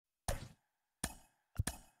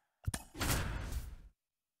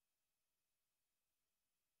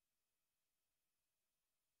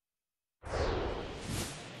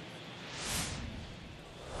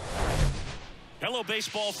Hello,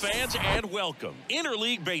 baseball fans, and welcome.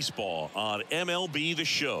 Interleague Baseball on MLB The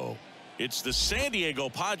Show. It's the San Diego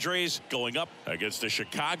Padres going up against the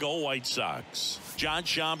Chicago White Sox. John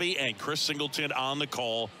Shambi and Chris Singleton on the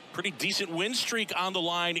call. Pretty decent win streak on the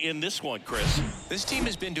line in this one, Chris. This team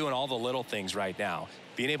has been doing all the little things right now.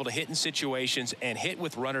 Being able to hit in situations and hit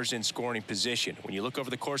with runners in scoring position. When you look over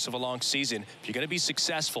the course of a long season, if you're going to be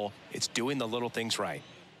successful, it's doing the little things right.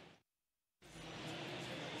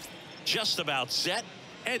 Just about set,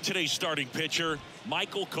 and today's starting pitcher,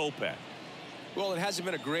 Michael Kopech. Well, it hasn't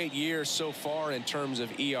been a great year so far in terms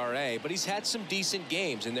of ERA, but he's had some decent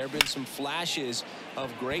games, and there have been some flashes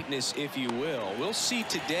of greatness, if you will. We'll see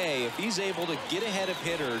today if he's able to get ahead of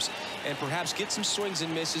hitters and perhaps get some swings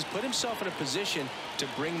and misses, put himself in a position to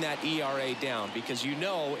bring that ERA down, because you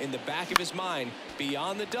know in the back of his mind,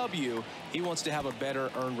 beyond the W, he wants to have a better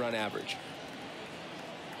earned run average.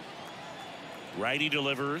 Righty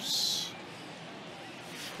delivers.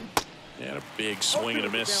 And a big swing and a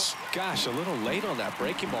miss. Gosh, a little late on that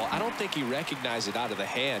breaking ball. I don't think he recognized it out of the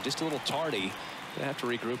hand. Just a little tardy. Gonna have to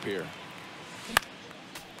regroup here.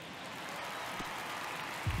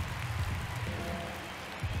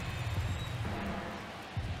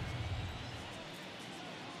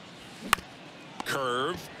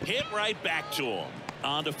 Curve, hit right back to him.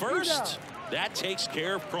 On to first. That takes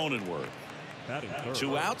care of Cronenworth.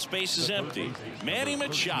 2 outs, base is empty. Manny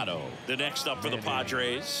Machado, the next up for the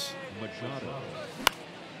Padres.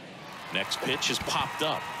 Next pitch is popped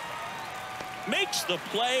up. Makes the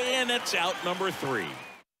play, and it's out number 3.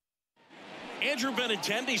 Andrew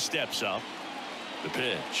Benintendi steps up. The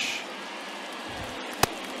pitch.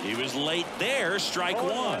 He was late there, strike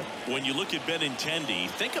 1. When you look at Benintendi,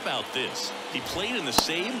 think about this. He played in the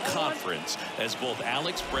same conference as both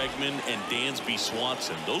Alex Bregman and Dansby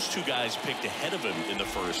Swanson. Those two guys picked ahead of him in the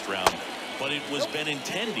first round. But it was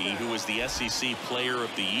Benintendi who was the SEC Player of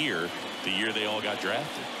the year they all got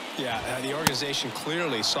drafted. Yeah, the organization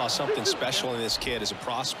clearly saw something special in this kid as a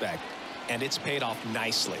prospect, and it's paid off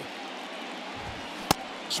nicely.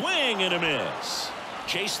 Swing and a miss.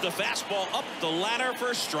 Chase the fastball up the ladder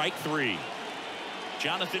for strike 3.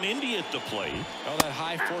 Jonathan India at the plate. Oh, that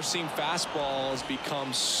high four-seam fastball has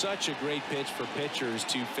become such a great pitch for pitchers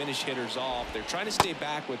to finish hitters off. They're trying to stay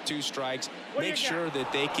back with 2 strikes, make sure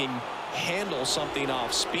that they can handle something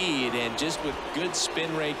off speed, and just with good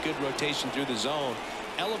spin rate, good rotation through the zone,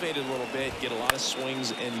 elevate it a little bit, get a lot of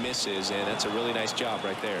swings and misses, and that's a really nice job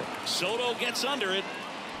right there. Soto gets under it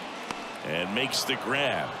and makes the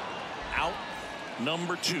grab. Out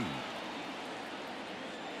number 2.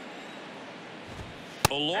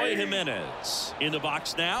 Eloy Jimenez in the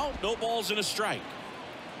box now. No balls and a strike.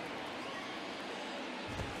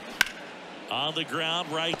 On the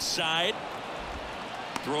ground, right side.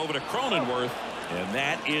 Throw over to Cronenworth, and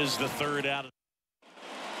that is the 3rd out.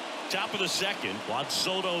 Top of the 2nd. Juan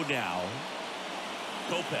Soto now.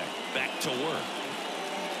 Kopech back to work.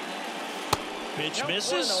 Pitch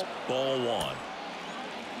misses. Ball 1.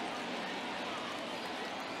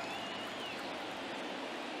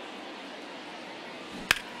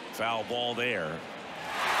 Foul ball there.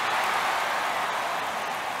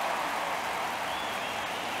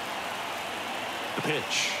 The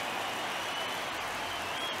pitch.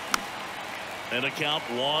 And a count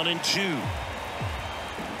 1-2.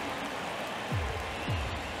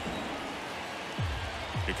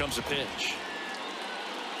 Here comes a pitch.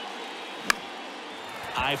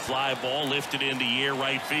 High fly ball lifted into air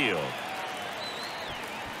right field.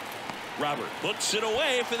 Robert puts it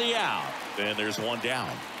away for the out. And there's one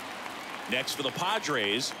down. Next for the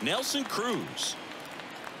Padres, Nelson Cruz.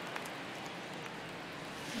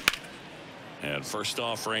 And first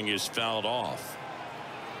offering is fouled off.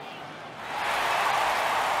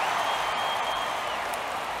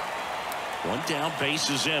 One down, base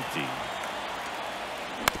is empty.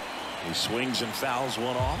 He swings and fouls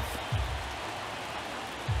one off.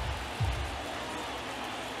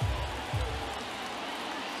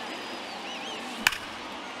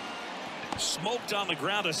 Smoked on the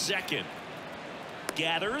ground to second.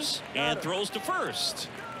 Gathers and throws to first.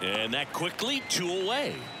 And that quickly 2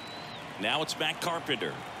 away. Now it's back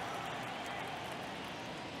Carpenter.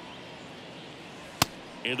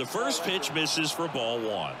 And the first pitch misses for ball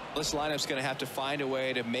 1. This lineup's going to have to find a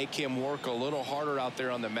way to make him work a little harder out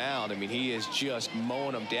there on the mound. I mean, he is just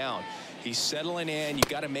mowing them down. He's settling in. You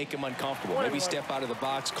got to make him uncomfortable. Maybe step out of the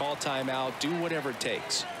box, call timeout, do whatever it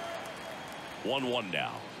takes. 1-1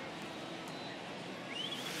 now.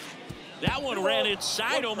 That one ran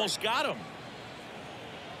inside, almost got him.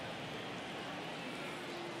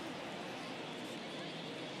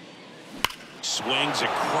 Swings and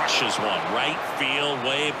crushes one. Right field,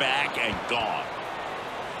 way back, and gone.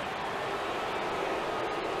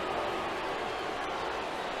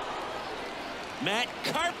 Matt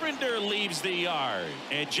Carpenter leaves the yard.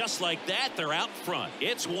 And just like that, they're out front.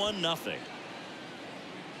 It's 1-0.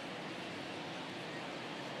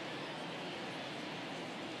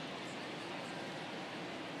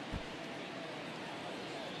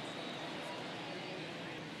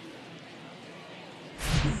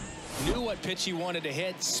 Knew what pitch he wanted to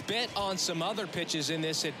hit, spit on some other pitches in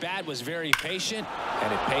this at bat, was very patient,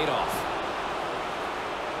 and it paid off.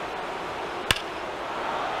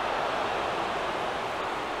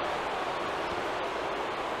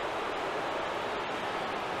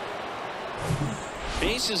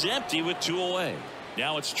 Base is empty with 2 away.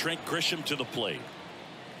 Now it's Trent Grisham to the plate.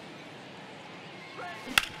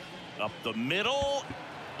 Up the middle.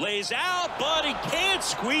 Lays out, but he can't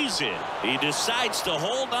squeeze it. He decides to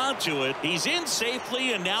hold on to it. He's in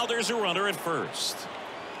safely, and now there's a runner at first.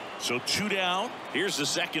 So 2 down. Here's the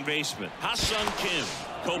second baseman, Ha-Seong Kim.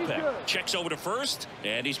 Kopech checks over to first,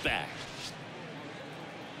 and he's back.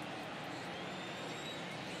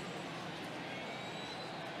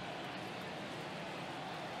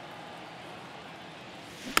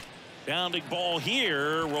 Bounding ball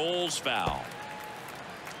here, rolls foul.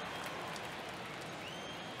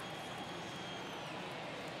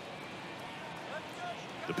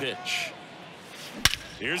 The pitch.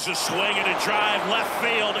 Here's a swing and a drive left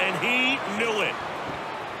field, and he knew it.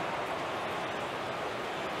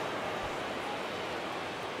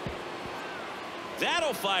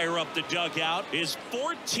 That'll fire up the dugout. His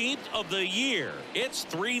 14th of the year. It's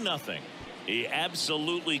 3-0. He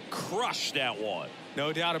absolutely crushed that one.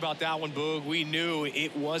 No doubt about that one, Boog. We knew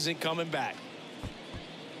it wasn't coming back.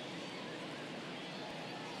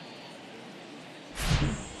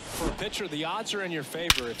 For a pitcher, the odds are in your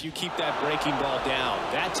favor if you keep that breaking ball down.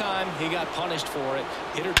 That time, he got punished for it.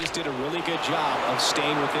 Hitter just did a really good job of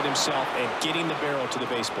staying within himself and getting the barrel to the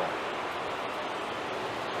baseball.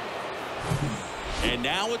 And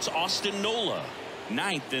now it's Austin Nola,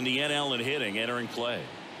 9th in the NL in hitting, entering play.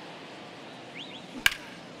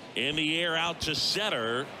 In the air out to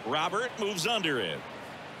center. Robert moves under it.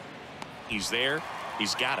 He's there.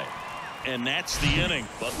 He's got it. And that's the inning.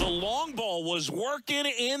 But the long ball was working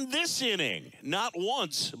in this inning. Not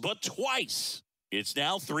once, but twice. It's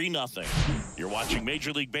now 3-0. You're watching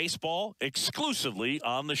Major League Baseball exclusively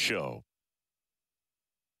on the show.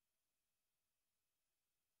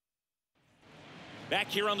 Back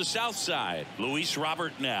here on the south side, Luis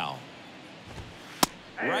Robert now.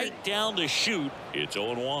 Right down the chute. It's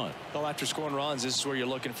 0-1. Well, after scoring runs, this is where you're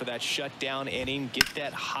looking for that shutdown inning. Get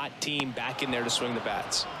that hot team back in there to swing the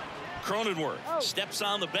bats. Cronenworth steps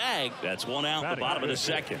on the bag. That's 1 out, the bottom of the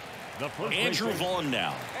second. Andrew Vaughn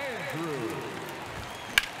now.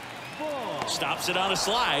 Stops it on a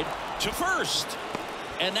slide to first.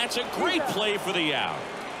 And that's a great play for the out.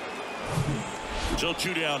 So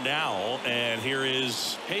 2 down now, and here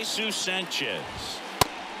is Jesus Sanchez.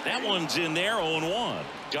 That one's in there, 0-1.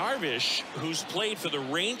 Darvish, who's played for the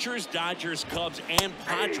Rangers, Dodgers, Cubs, and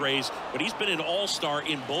Padres, but he's been an all-star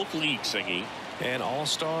in both leagues, Singy. An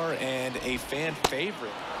all-star and a fan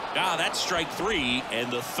favorite. That's strike 3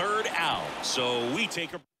 and the 3rd out. So we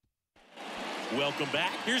take a welcome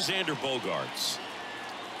back. Here's Xander Bogaerts.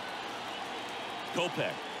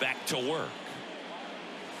 Kopech back to work.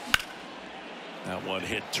 That one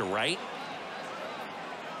hit to right.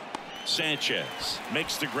 Sanchez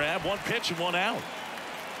makes the grab. 1 pitch and 1 out.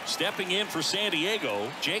 Stepping in for San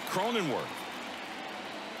Diego, Jake Cronenworth.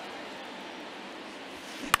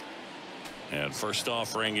 And first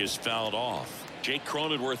offering is fouled off. Jake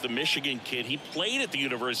Cronenworth, the Michigan kid, he played at the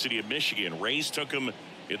University of Michigan. Rays took him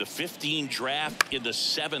in the 15 draft in the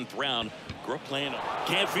 7th round. Grew up playing.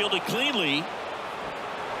 Can't field it cleanly.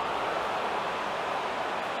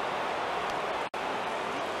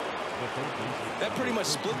 That pretty much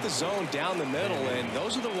split the zone down the middle, and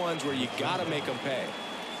those are the ones where you got to make them pay.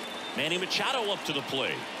 Manny Machado up to the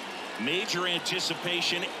plate. Major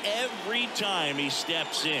anticipation every time he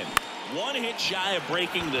steps in. 1 hit shy of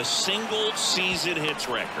breaking the single season hits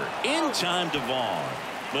record. In time to Vaughn.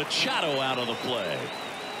 Machado out of the play.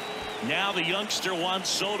 Now the youngster Juan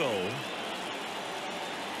Soto.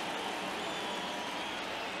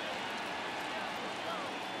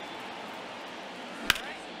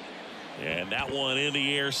 And that one in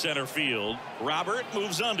the air center field. Robert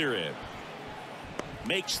moves under it.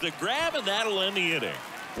 Makes the grab, and that'll end the inning.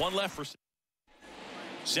 1 left for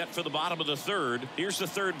set for the bottom of the 3rd. Here's the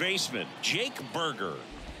 3rd baseman, Jake Burger.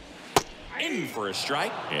 In for a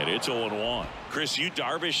strike, and it's 0-1. Chris, Yu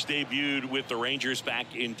Darvish debuted with the Rangers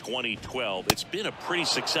back in 2012. It's been a pretty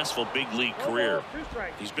successful big league career.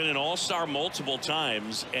 He's been an all-star multiple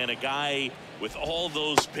times and a guy with all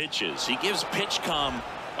those pitches. He gives PitchCom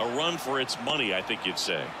A run for its money, I think you'd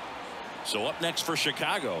say. So up next for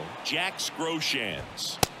Chicago, Jaxx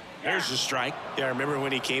Groshans. There's a strike. Yeah, I remember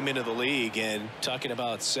when he came into the league and talking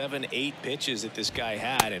about 7, 8 pitches that this guy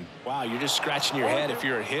had. And wow, you're just scratching your head if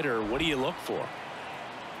you're a hitter. What do you look for?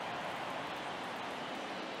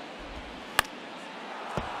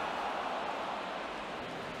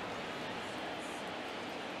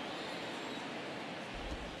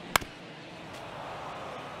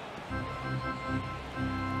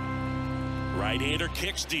 Right-hander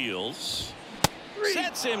kicks, deals.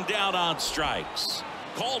 Sets him down on strikes.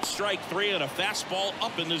 Called strike 3 and a fastball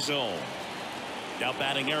up in the zone. Now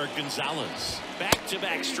batting Eric Gonzalez.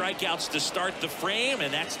 Back-to-back strikeouts to start the frame,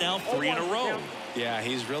 and that's now 3 in a row. Yeah,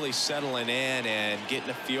 he's really settling in and getting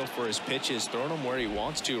a feel for his pitches, throwing them where he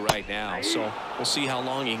wants to right now. So we'll see how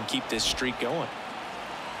long he can keep this streak going.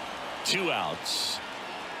 2 outs.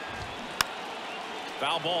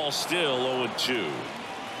 Foul ball still 0-2.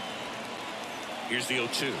 Here's the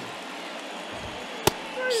 0-2.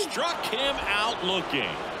 Struck him out looking.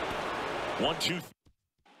 1-2.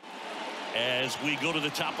 As we go to the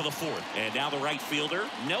top of the 4th. And now the right fielder,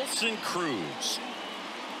 Nelson Cruz.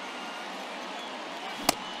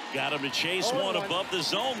 Got him to chase one above the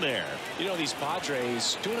zone there. You know, these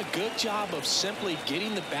Padres doing a good job of simply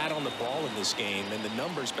getting the bat on the ball in this game, and the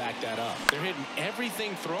numbers back that up. They're hitting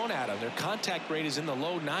everything thrown at them. Their contact rate is in the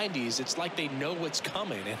low 90s. It's like they know what's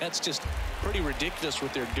coming, and that's just pretty ridiculous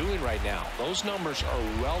what they're doing right now. Those numbers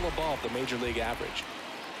are well above the major league average.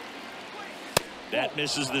 That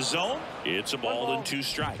misses the zone. It's a ball and 2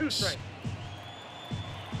 strikes.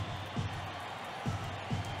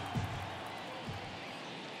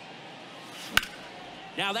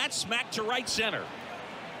 Now that's smacked to right center.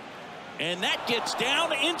 And that gets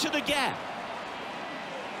down into the gap.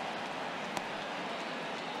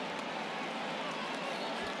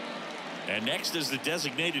 And next is the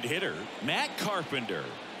designated hitter, Matt Carpenter.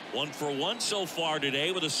 1 for 1 so far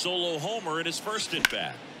today with a solo homer in his first at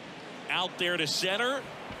bat. Out there to center.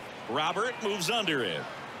 Robert moves under him.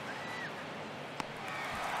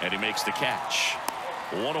 And he makes the catch.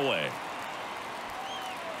 1 away.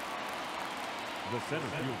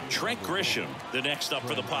 Trent Grisham, the next up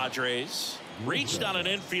for the Padres. Reached on an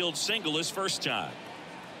infield single his first time.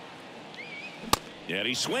 And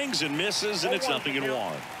he swings and misses, and it's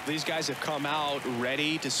 0-1. These guys have come out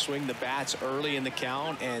ready to swing the bats early in the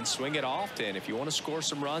count and swing it often. If you want to score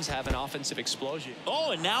some runs, have an offensive explosion.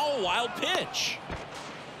 Oh, and now a wild pitch.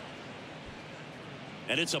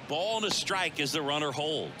 And it's a ball and a strike as the runner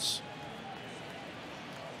holds.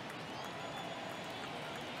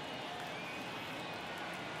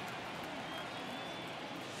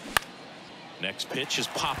 Next pitch is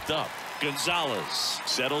popped up. Gonzalez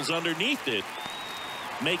settles underneath it.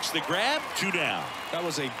 Makes the grab. 2 down. That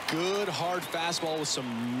was a good hard fastball with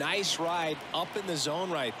some nice ride up in the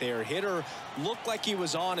zone right there. Hitter looked like he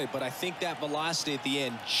was on it, but I think that velocity at the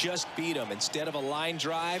end just beat him. Instead of a line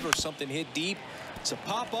drive or something hit deep, it's a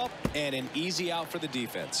pop up and an easy out for the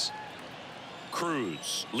defense.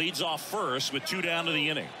 Cruz leads off first with 2 down to the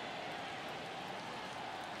inning.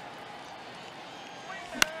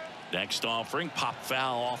 Next offering, pop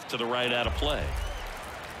foul off to the right out of play.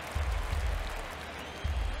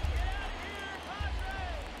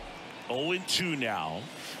 Oh, 2 now.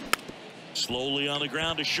 Slowly on the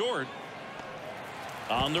ground to short.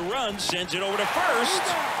 On the run, sends it over to first.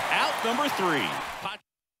 Out number 3.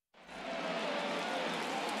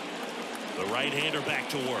 The right-hander back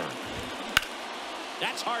to work.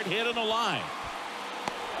 That's hard hit on the line.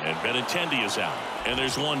 And Benintendi is out. And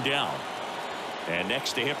there's 1 down. And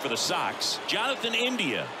next to hit for the Sox, Jonathan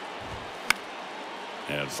India.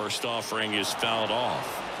 And first offering is fouled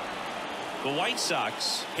off. The White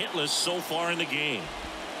Sox hitless so far in the game.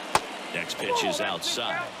 Next pitch is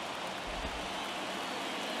outside.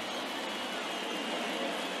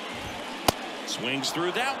 Swings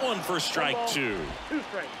through that one for strike 2. 2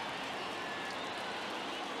 strikes.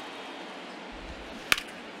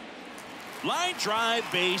 Line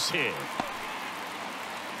drive, base hit.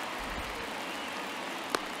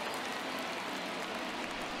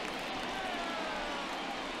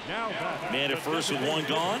 Man at first with 1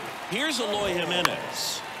 gone. Here's Eloy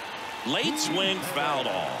Jimenez. Late swing, fouled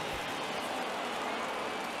off.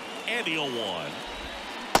 And the 0-1.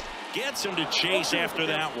 Gets him to chase after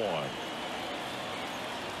that one.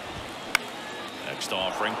 Next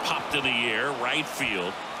offering popped in the air, right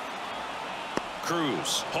field.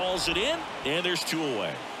 Cruz hauls it in, and there's 2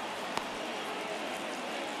 away.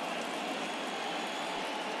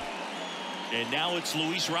 And now it's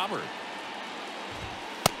Luis Robert.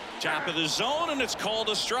 Top of the zone, and it's called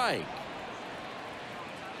a strike.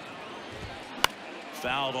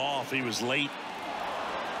 fouled off. He was late.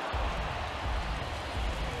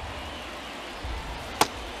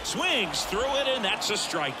 Swings through it, and that's a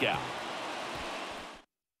strikeout.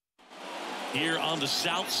 Here on the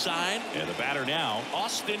south side, and the batter now,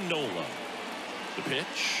 Austin Nola. The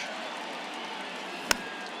pitch.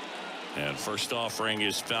 And first offering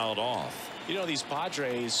is fouled off. You know, these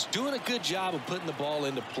Padres doing a good job of putting the ball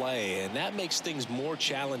into play, and that makes things more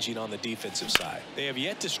challenging on the defensive side. They have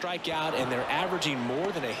yet to strike out, and they're averaging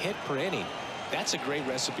more than a hit per inning. That's a great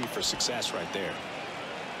recipe for success right there.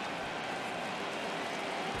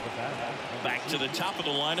 Back to the top of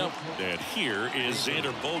the lineup, and here is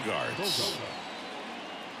Xander Bogaerts.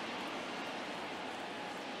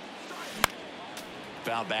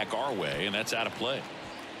 Foul back our way, and that's out of play.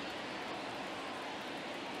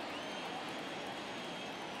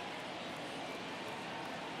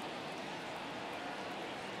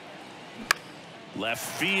 Left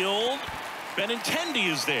field.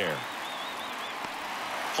 Benintendi is there.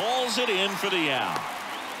 Hauls it in for the out.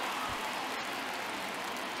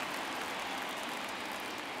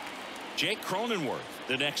 Jake Cronenworth,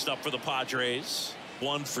 the next up for the Padres.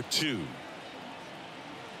 1 for 2.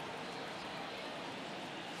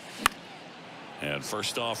 And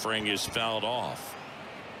first offering is fouled off.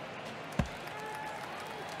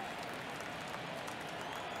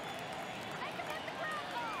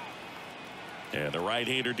 And the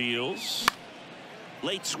right-hander deals.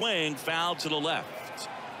 Late swing, foul to the left.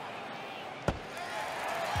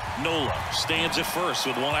 Nola stands at first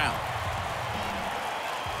with 1 out.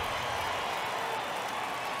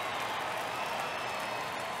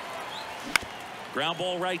 Ground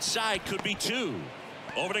ball right side, could be 2.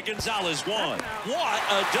 Over to Gonzalez, 1. What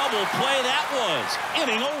a double play that was.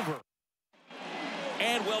 Inning over.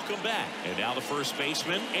 And welcome back. And now the first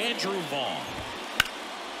baseman, Andrew Vaughn.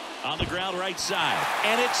 On the ground right side.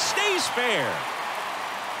 And it stays fair.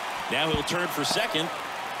 Now he'll turn for second.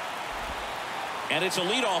 And it's a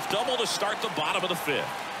leadoff double to start the bottom of the 5th.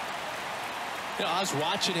 You know, I was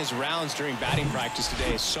watching his rounds during batting practice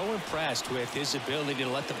today. So impressed with his ability to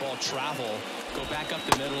let the ball travel, go back up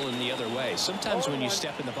the middle and the other way. Sometimes when you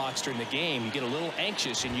step in the box during the game, you get a little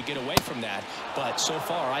anxious and you get away from that. But so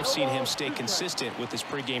far, I've seen him stay consistent with his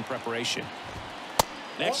pregame preparation.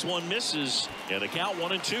 Next one misses, and the count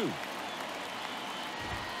 1-2.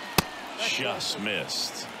 Just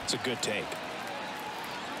missed. It's a good take.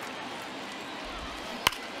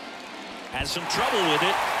 Has some trouble with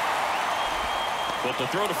it. But the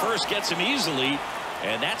throw to first gets him easily,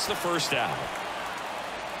 and that's the first out.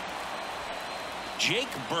 Jake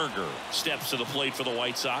Burger steps to the plate for the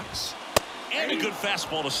White Sox. And a good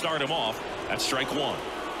fastball to start him off. That's strike 1.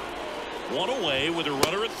 1 away with a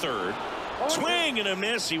runner at third. Swing and a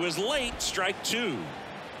miss. He was late. Strike 2.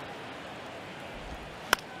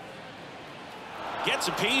 Gets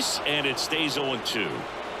a piece, and it stays 0-2.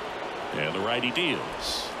 And the righty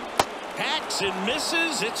deals. Hacks and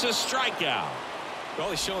misses. It's a strikeout. Well,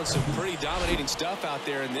 he's showing some pretty dominating stuff out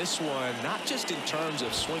there in this one, not just in terms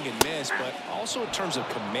of swing and miss, but also in terms of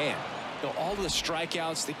command. You know, all of the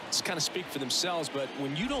strikeouts, they kind of speak for themselves, but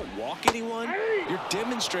when you don't walk anyone, you're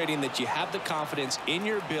demonstrating that you have the confidence in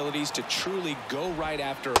your abilities to truly go right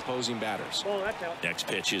after opposing batters. Next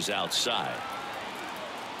pitch is outside.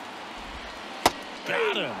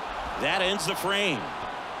 Got him. That ends the frame.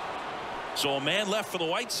 So a man left for the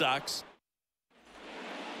White Sox.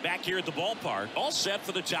 Back here at the ballpark, all set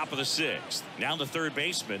for the top of the 6th. Now the third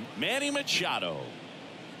baseman, Manny Machado.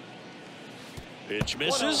 Pitch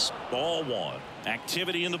misses. Ball 1.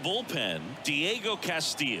 Activity in the bullpen. Diego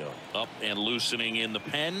Castillo up and loosening in the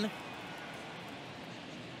pen.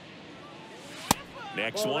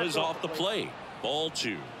 Next one is off the plate. Ball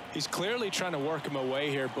 2. He's clearly trying to work him away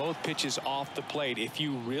here. Both pitches off the plate. If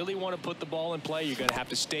you really want to put the ball in play, you're going to have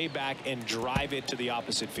to stay back and drive it to the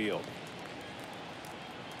opposite field.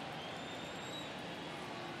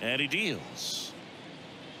 And he deals.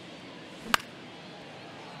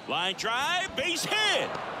 Line drive, base hit.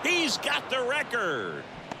 He's got the record.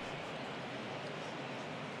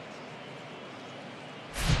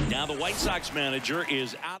 Now the White Sox manager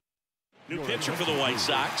is out. New pitcher for the White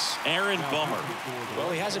Sox, Aaron Bummer. Well,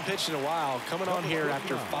 he hasn't pitched in a while, coming on here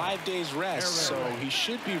after 5 days rest, so he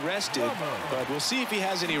should be rested, but we'll see if he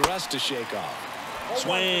has any rust to shake off.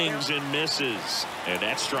 Swings and misses, and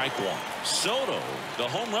that's strike 1. Soto, the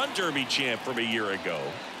home run derby champ from a year ago,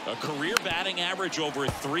 a career batting average over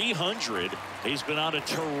 300. He's been on a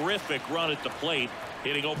terrific run at the plate,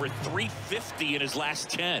 hitting over 350 in his last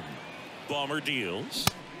 10. Bummer deals.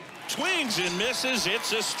 Swings and misses.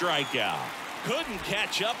 It's a strikeout. Couldn't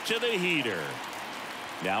catch up to the heater.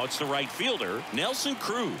 Now it's the right fielder, Nelson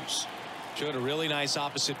Cruz. Showed a really nice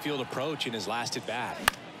opposite field approach in his last at bat.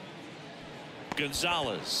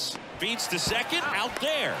 Gonzalez beats to second, out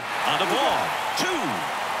there on the ball. 2.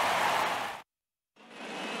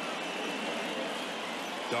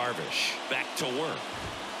 Darvish back to work,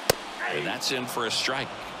 and that's in for a strike.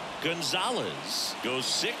 Gonzalez goes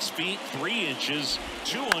 6 feet 3 inches,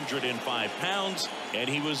 205 pounds, and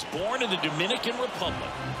he was born in the Dominican Republic.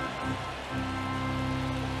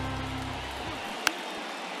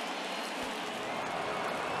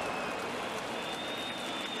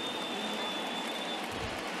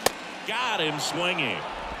 Got him swinging.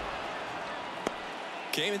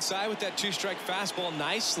 Came inside with that 2-strike fastball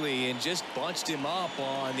nicely and just bunched him up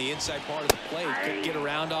on the inside part of the plate. Couldn't get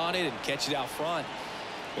around on it and catch it out front.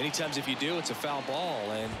 Many times if you do, it's a foul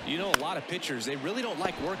ball. And you know, a lot of pitchers, they really don't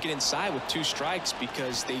like working inside with 2 strikes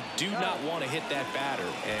because they do not want to hit that batter.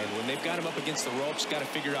 And when they've got him up against the ropes, got to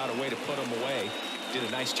figure out a way to put him away. Did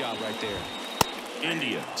a nice job right there.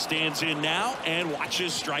 India stands in now and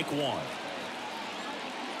watches strike 1.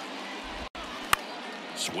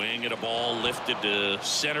 Swing at a ball lifted to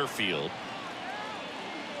center field.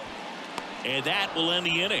 And that will end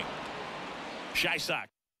the inning. Jaxx.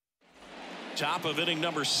 Top of inning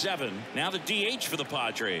number 7. Now the DH for the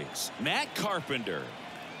Padres, Matt Carpenter.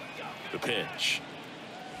 The pitch.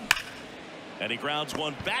 And he grounds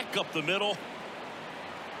one back up the middle.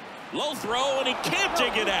 Low throw, and he can't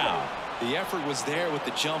dig it out. The effort was there with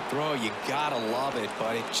the jump throw. You gotta love it,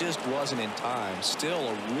 but it just wasn't in time. Still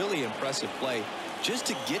a really impressive play just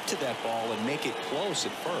to get to that ball and make it close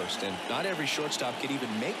at first. And not every shortstop can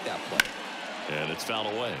even make that play. And it's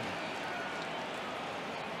fouled away.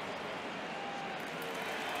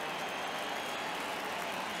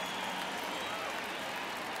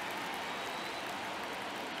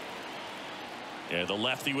 And the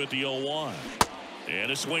lefty with the 0-1.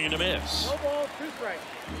 And a swing and a miss. No ball, 2 strikes.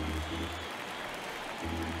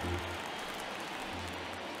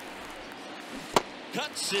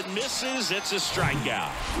 Cuts and misses. It's a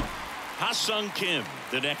strikeout. Ha-Seong Kim,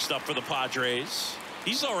 the next up for the Padres.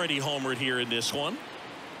 He's already homered here in this one.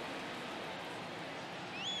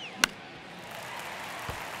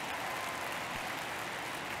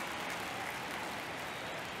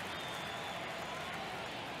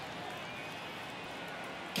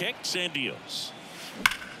 Kicks and deals.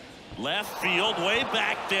 Left field, way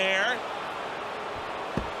back there.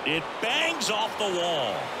 It bangs off the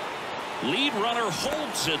wall. Lead runner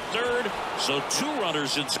holds at third, so 2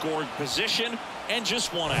 runners in scoring position and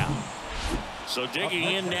just 1 out. So digging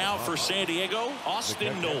in now for San Diego,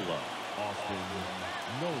 Austin Nola.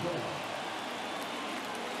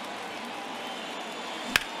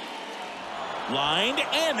 Lined,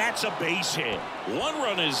 and that's a base hit. 1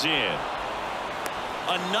 run is in.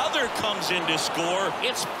 Another comes in to score.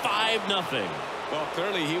 It's 5-0. Well,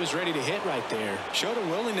 clearly he was ready to hit right there. Showed a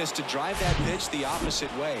willingness to drive that pitch the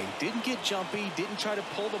opposite way. Didn't get jumpy, didn't try to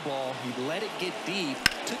pull the ball. He let it get deep,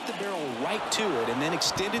 took the barrel right to it, and then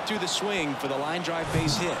extended through the swing for the line drive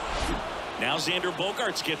base hit. Now Xander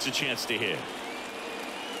Bogaerts gets a chance to hit.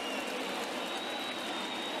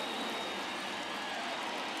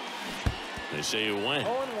 They say it went.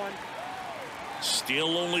 0-1.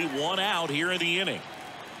 Still only 1 out here in the inning.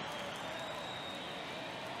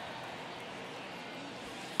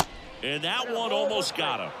 And that one almost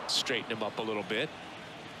got him. Straighten him up a little bit.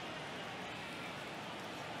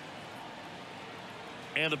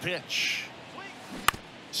 And the pitch.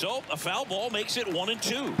 So a foul ball makes it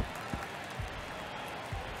 1-2.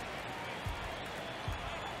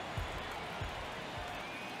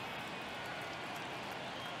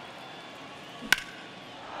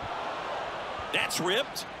 That's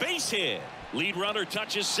ripped. Base hit. Lead runner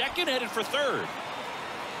touches second, headed for third.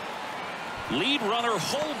 Lead runner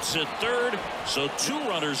holds at third, so 2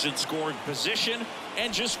 runners in scoring position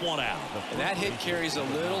and just 1 out. And that hit carries a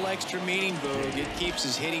little extra meaning, Boog. It keeps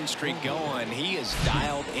his hitting streak going. He is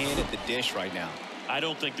dialed in at the dish right now. I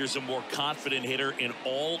don't think there's a more confident hitter in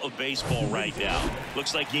all of baseball right now.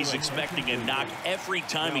 Looks like he's expecting a knock every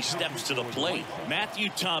time he steps to the plate. Matthew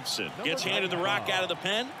Thompson gets handed the rock out of the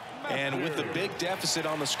pen. And with the big deficit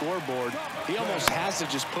on the scoreboard, he almost has to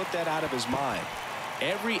just put that out of his mind.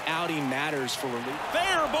 Every outing matters for relief.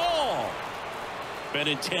 Fair ball.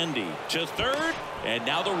 Benintendi to third, and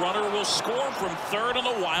now the runner will score from third on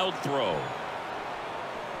the wild throw.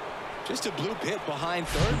 Just a bloop hit behind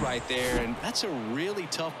third right there, and that's a really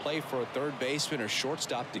tough play for a third baseman or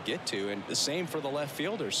shortstop to get to, and the same for the left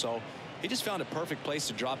fielder. So he just found a perfect place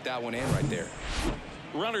to drop that one in right there.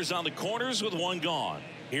 Runners on the corners with 1 gone.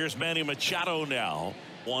 Here's Manny Machado now,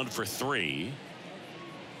 1 for 3.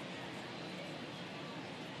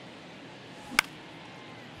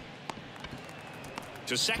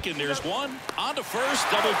 To second, there's one. On to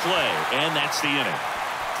first, double play. And that's the inning.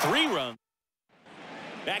 3 runs.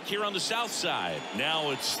 Back here on the south side.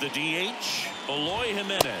 Now it's the DH, Eloy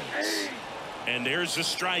Jimenez. And there's a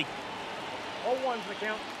strike. 0-1's the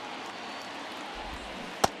count.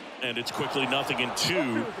 And it's quickly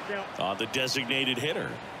 0-2 on the designated hitter.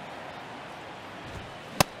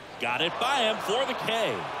 Got it by him for the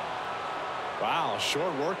K. Wow,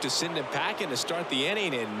 short work to send him packing to start the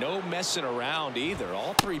inning, and no messing around either.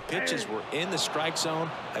 All 3 pitches were in the strike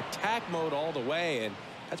zone, attack mode all the way, and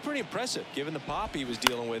that's pretty impressive given the pop he was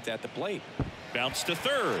dealing with at the plate. Bounce to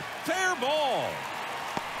third. Fair ball.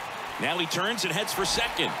 Now he turns and heads for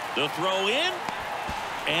second. The throw in.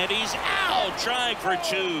 And he's out, trying for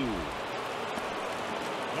 2.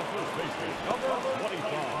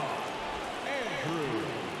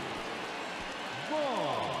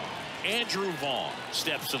 Andrew Vaughn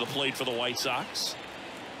steps to the plate for the White Sox.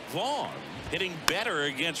 Vaughn hitting better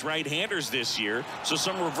against right-handers this year, so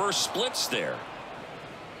some reverse splits there.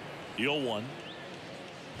 0-1.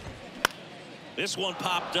 This one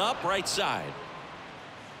popped up right side.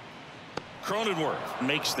 Cronenworth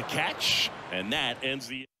makes the catch, and that ends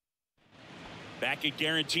the. Back at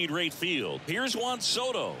Guaranteed Rate Field. Here's Juan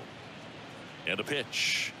Soto. And a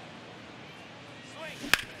pitch.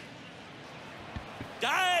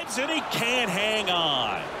 Dives, and he can't hang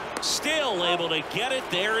on. Still able to get it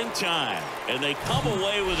there in time. And they come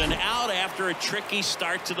away with an out after a tricky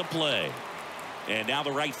start to the play. And now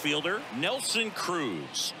the right fielder, Nelson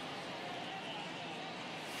Cruz.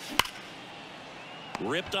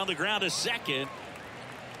 Ripped on the ground to second.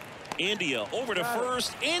 India over to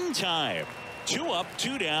first in time. 2 up,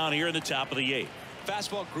 2 down here in the top of the 8th.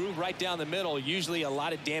 Fastball groove right down the middle. Usually a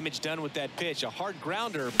lot of damage done with that pitch. A hard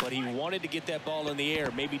grounder, but he wanted to get that ball in the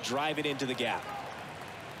air, maybe drive it into the gap.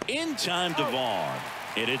 In time to Vaughn.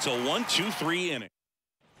 And it's a 1-2-3 inning.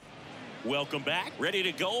 Welcome back. Ready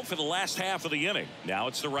to go for the last half of the inning. Now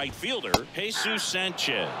it's the right fielder, Jesus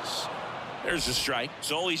Sanchez. There's a strike.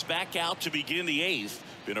 So he's back out to begin the 8th.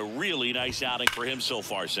 Been a really nice outing for him so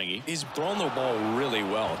far, Singy. He's thrown the ball really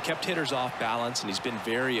well. Kept hitters off balance, and he's been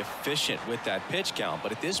very efficient with that pitch count.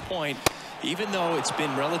 But at this point, even though it's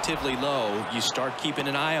been relatively low, you start keeping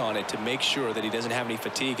an eye on it to make sure that he doesn't have any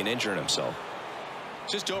fatigue and injuring himself.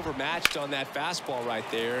 Just overmatched on that fastball right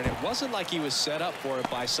there, and it wasn't like he was set up for it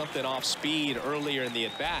by something off speed earlier in the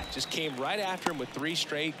at-bat. Just came right after him with 3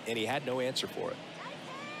 straight, and he had no answer for it.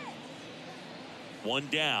 1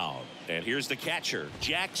 down, and here's the catcher,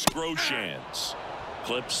 Jaxx Groshans.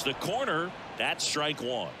 Clips the corner. That's strike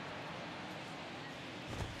 1.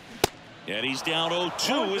 And he's down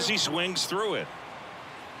 0-2 as he swings through it.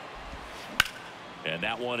 And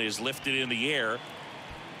that one is lifted in the air.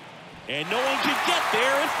 And no one can get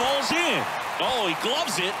there. It falls in. Oh, he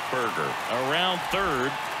gloves it. Berger around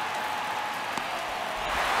third.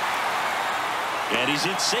 And he's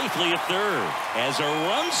in safely at third as a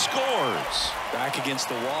run scores. Back against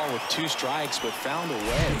the wall with 2 strikes, but found a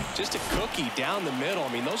way. Just a cookie down the middle.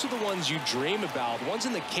 I mean, those are the ones you dream about. Ones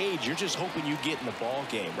in the cage, you're just hoping you get in the ball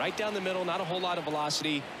game. Right down the middle, not a whole lot of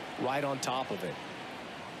velocity, right on top of it.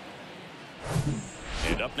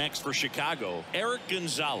 And up next for Chicago, Eric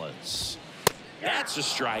Gonzalez. That's a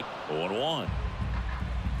strike. 0-1.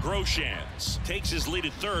 Groshans takes his lead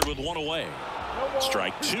at third with 1 away.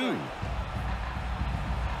 Strike 2.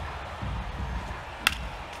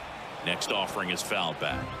 Next offering is fouled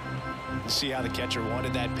back. See how the catcher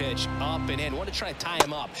wanted that pitch up and in. Wanted to try to tie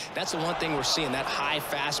him up. That's the one thing we're seeing, that high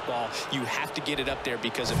fastball. You have to get it up there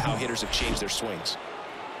because of how hitters have changed their swings.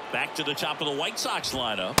 Back to the top of the White Sox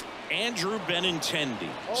lineup. Andrew Benintendi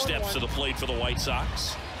steps to the plate for the White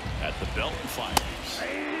Sox at the belt and fires.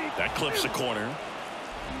 That clips the corner.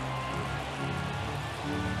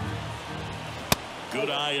 Good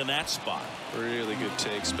eye in that spot. Really good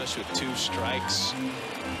take, especially with 2 strikes.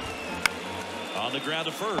 On the ground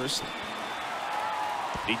to first.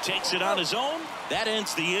 He takes it on his own. That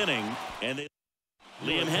ends the inning. And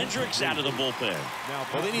Liam Hendricks out of the bullpen.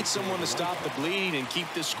 Well, they need someone to stop the bleed and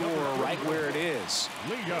keep this score right where it is.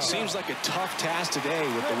 Seems like a tough task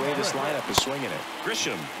today with the way this lineup is swinging it.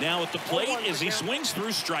 Grisham now at the plate as he swings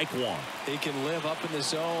through strike 1. He can live up in the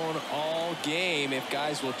zone all game if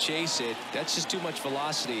guys will chase it. That's just too much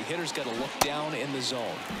velocity. Hitters got to look down in the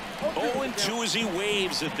zone. 0-2 as he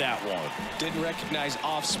waves at that one. Didn't recognize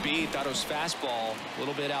off speed. Thought it was fastball. A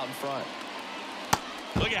little bit out in front.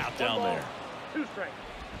 Look out down there. 2 strikes.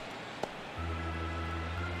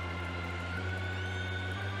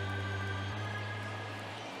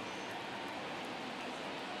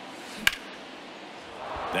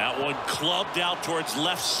 That one clubbed out towards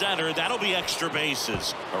left center. That'll be extra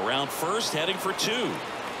bases. Around first, heading for 2.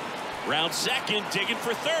 Round second, digging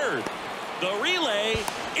for third. The relay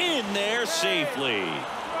in there safely.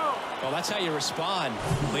 Well, that's how you respond.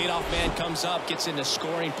 Leadoff man comes up, gets into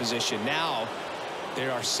scoring position. Now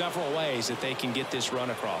there are several ways that they can get this run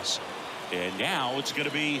across. And now it's going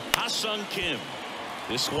to be Ha-Seong Kim.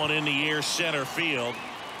 This one in the air, center field.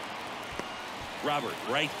 Robert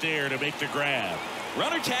right there to make the grab.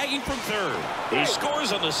 Runner tagging from third. He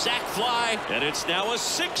scores on the sac fly, and it's now a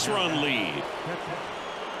 6-run lead.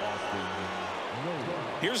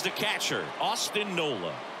 Here's the catcher, Austin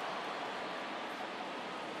Nola.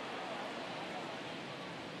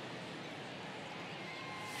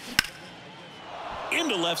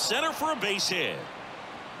 Into left center for a base hit.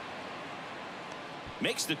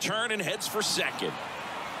 Makes the turn and heads for second.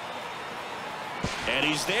 And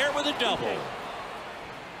he's there with a double.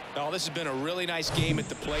 Oh, this has been a really nice game at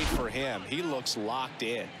the plate for him. He looks locked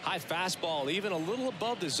in. High fastball, even a little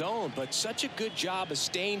above the zone, but such a good job of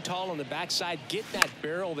staying tall on the backside, getting that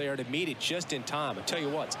barrel there to meet it just in time. I tell you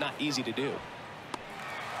what, it's not easy to do.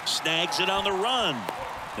 Snags it on the run,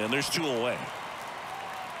 and there's 2 away.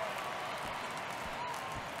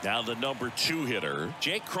 Now the number 2 hitter,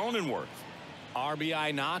 Jake Cronenworth.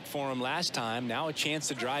 RBI knock for him last time. Now a chance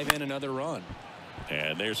to drive in another run.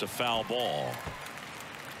 And there's a foul ball.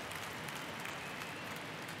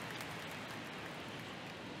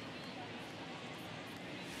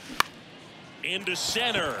 Into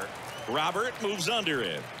center. Robert moves under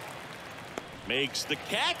it. Makes the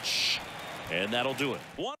catch. And that'll do it.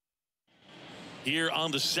 One here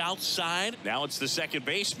on the south side. Now it's the second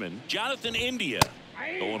baseman, Jonathan India.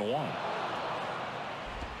 0-1.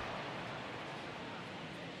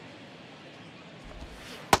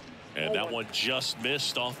 And that one just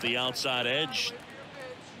missed off the outside edge.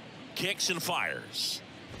 Kicks and fires.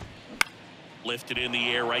 Lifted in the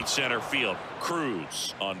air, right center field.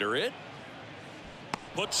 Cruz under it.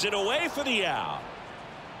 Puts it away for the out.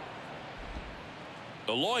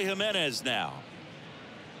 Eloy Jimenez now.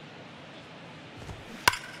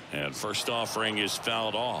 And first offering is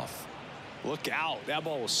fouled off. Look out. That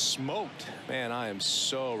ball was smoked. Man, I am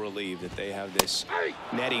so relieved that they have this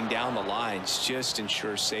netting down the lines. Just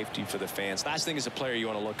ensures safety for the fans. Last thing as a player, you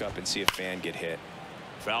want to look up and see a fan get hit.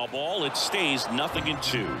 Foul ball. It stays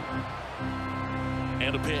 0-2.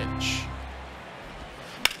 And a pitch.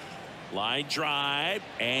 Line drive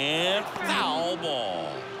and foul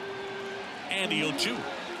ball. And the 0-2.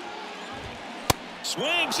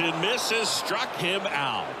 Swings and misses. Struck him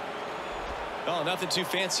out. Oh, nothing too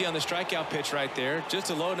fancy on the strikeout pitch right there.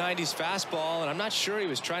 Just a low 90s fastball, and I'm not sure he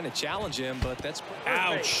was trying to challenge him, but that's...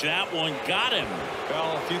 Ouch, that one got him.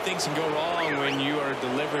 Well, a few things can go wrong when you are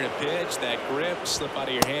delivering a pitch. That grip, slip out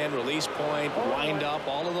of your hand, release point, wind up,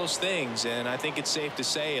 all of those things. And I think it's safe to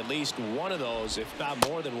say at least one of those, if not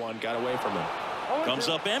more than one, got away from him. Comes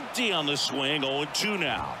up empty on the swing. 0-2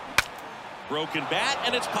 now. Broken bat,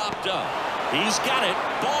 and it's popped up. He's got it.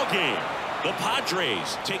 Ball game. The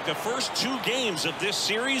Padres take the first 2 games of this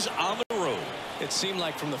series on the road. It seemed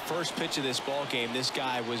like from the first pitch of this ball game, this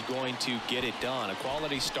guy was going to get it done. A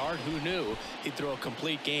quality start. Who knew he'd throw a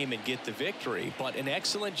complete game and get the victory? But an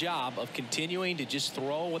excellent job of continuing to just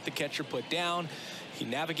throw what the catcher put down. He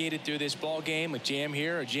navigated through this ball game, a jam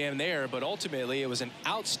here, a jam there, but ultimately it was an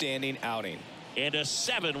outstanding outing. And a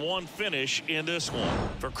 7-1 finish in this one.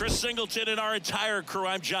 For Chris Singleton and our entire crew,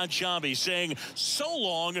 I'm John Shambi saying so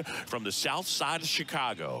long from the south side of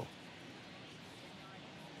Chicago.